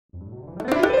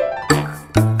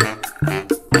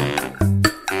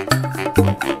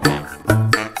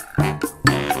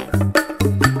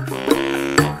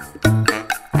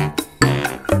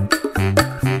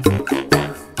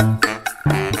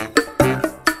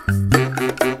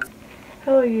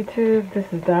YouTube, this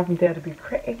is Dawn from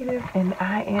DaretoBeCreative, and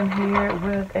I am here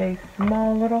with a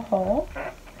small little haul.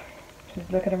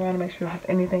 Just looking around to make sure if there's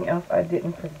anything else I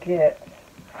didn't forget.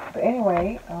 But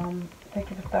anyway, thank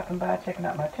you for stopping by, checking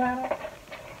out my channel.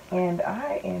 And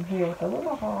I am here with a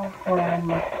little haul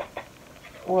from,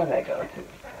 where did I go to?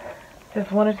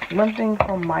 Just one thing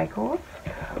from Michael's,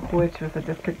 which was I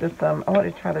just picked up some, I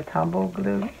wanted to try the tumble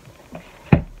glue.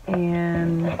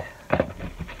 And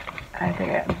I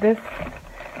think I got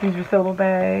these refillable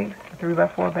bags,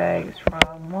 3x4 bags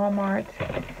from Walmart.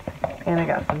 And I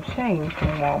got some chains from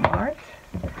Walmart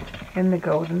in the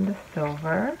gold and the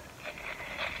silver.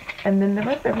 And then the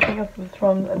rest, everything else was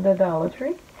from the Dollar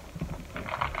Tree.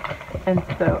 And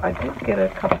so I did get a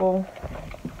couple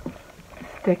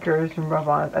stickers and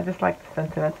rub-ons. I just like the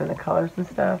sentiments and the colors and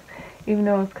stuff. Even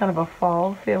though it's kind of a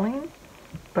fall feeling.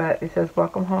 But it says,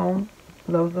 welcome home.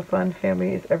 Loads of fun,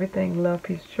 family is everything, love,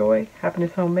 peace, joy,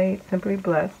 happiness, homemade, simply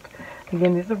blessed.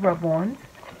 Again, these are rub-ons.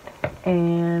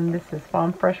 And this is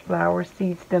farm fresh flowers,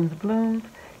 seeds, stems, blooms.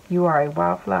 You are a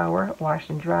wildflower, wash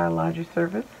and dry laundry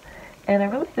service. And I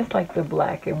really just like the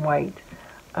black and white,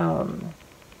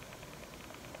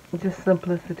 just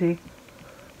simplicity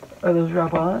of those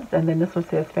rub-ons. And then this one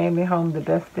says, family, home, the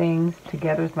best things,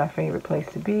 together is my favorite place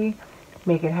to be.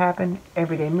 Make it happen,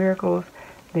 everyday miracles.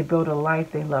 They build a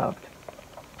life they loved.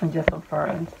 And just some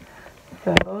ferns.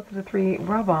 So those are the 3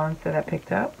 rub-ons that I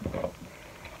picked up.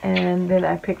 And then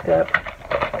I picked up,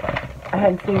 I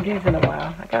hadn't seen these in a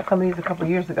while. I got some of these a couple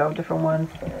years ago, different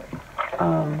ones.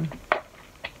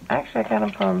 Actually I got them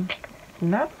from,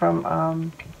 not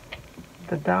from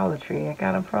the Dollar Tree. I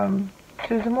got them from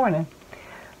Tuesday morning.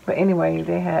 But anyway,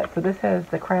 they had, so this has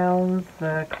the crowns,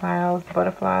 the clouds,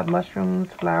 butterflies,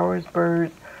 mushrooms, flowers,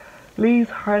 birds,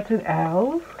 leaves, hearts, and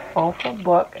owls. All for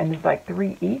 $1, and it's like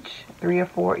 3 each, 3 or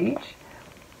 4 each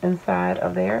inside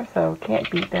of there, so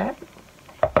can't beat that.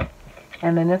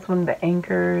 And then this one, the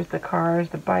anchors, the cars,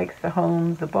 the bikes, the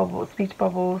homes, the bubbles, speech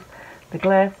bubbles, the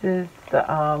glasses,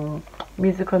 the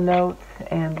musical notes,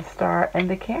 and the star, and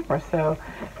the camera. So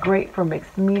great for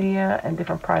mixed media and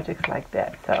different projects like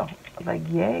that. So like,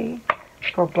 yay,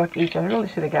 for $1 each. I really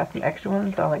should have got some extra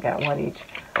ones. I only got 1 each,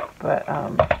 but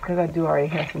because I do already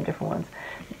have some different ones.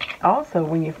 Also,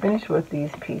 when you finish with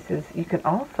these pieces, you can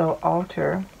also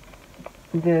alter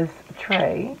this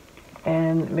tray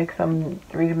and make some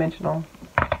 3-dimensional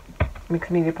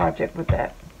mixed media project with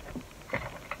that.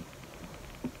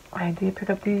 I did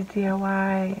pick up these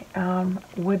DIY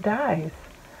wood dies.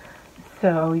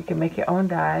 So you can make your own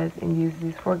dies and use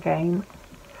these for a game.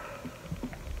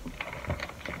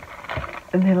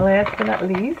 And then last but not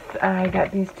least, I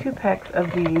got these 2 packs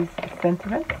of these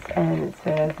sentiments, and it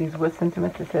says, these wood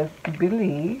sentiments, it says,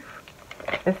 believe.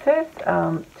 It says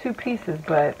 2 pieces,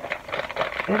 but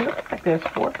it looks like there's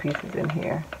 4 pieces in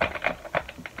here.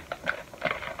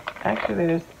 Actually,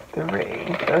 there's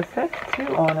 3. So it says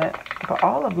 2 on it, but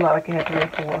all of them look like it had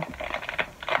 3 or 4.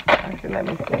 Actually, let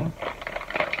me see.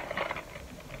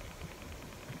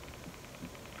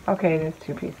 Okay, there's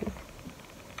 2 pieces.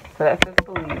 So that says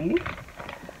believe.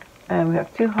 And we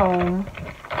have 2 home,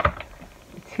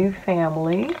 2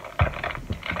 family,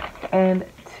 and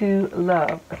 2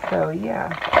 love. So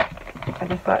yeah, I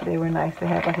just thought they were nice to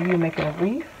have. Like if you're making a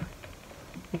wreath,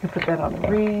 you can put that on the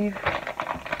wreath,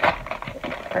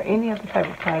 or any other type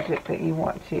of project that you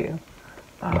want to.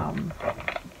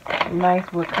 Nice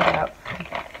wood cutouts.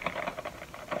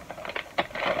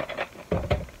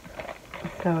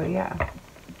 So yeah,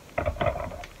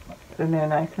 and they're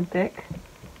nice and thick.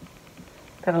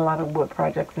 Got a lot of wood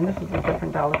projects, and this was a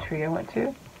different Dollar Tree I went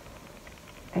to.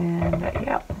 And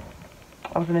yeah,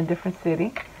 I was in a different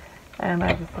city, and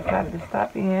I just decided to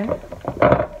stop in.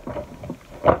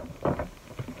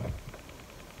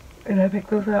 And I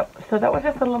picked those up. So that was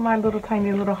just my little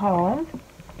tiny little haul.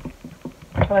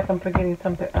 I feel like I'm forgetting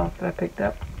something else that I picked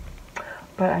up,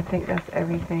 but I think that's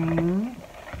everything.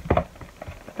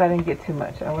 So I didn't get too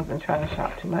much. I wasn't trying to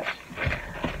shop too much.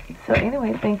 So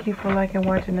anyway, thank you for liking,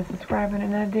 watching, and subscribing,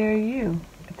 and I dare you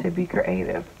to be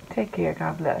creative. Take care.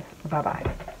 God bless.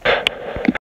 Bye-bye.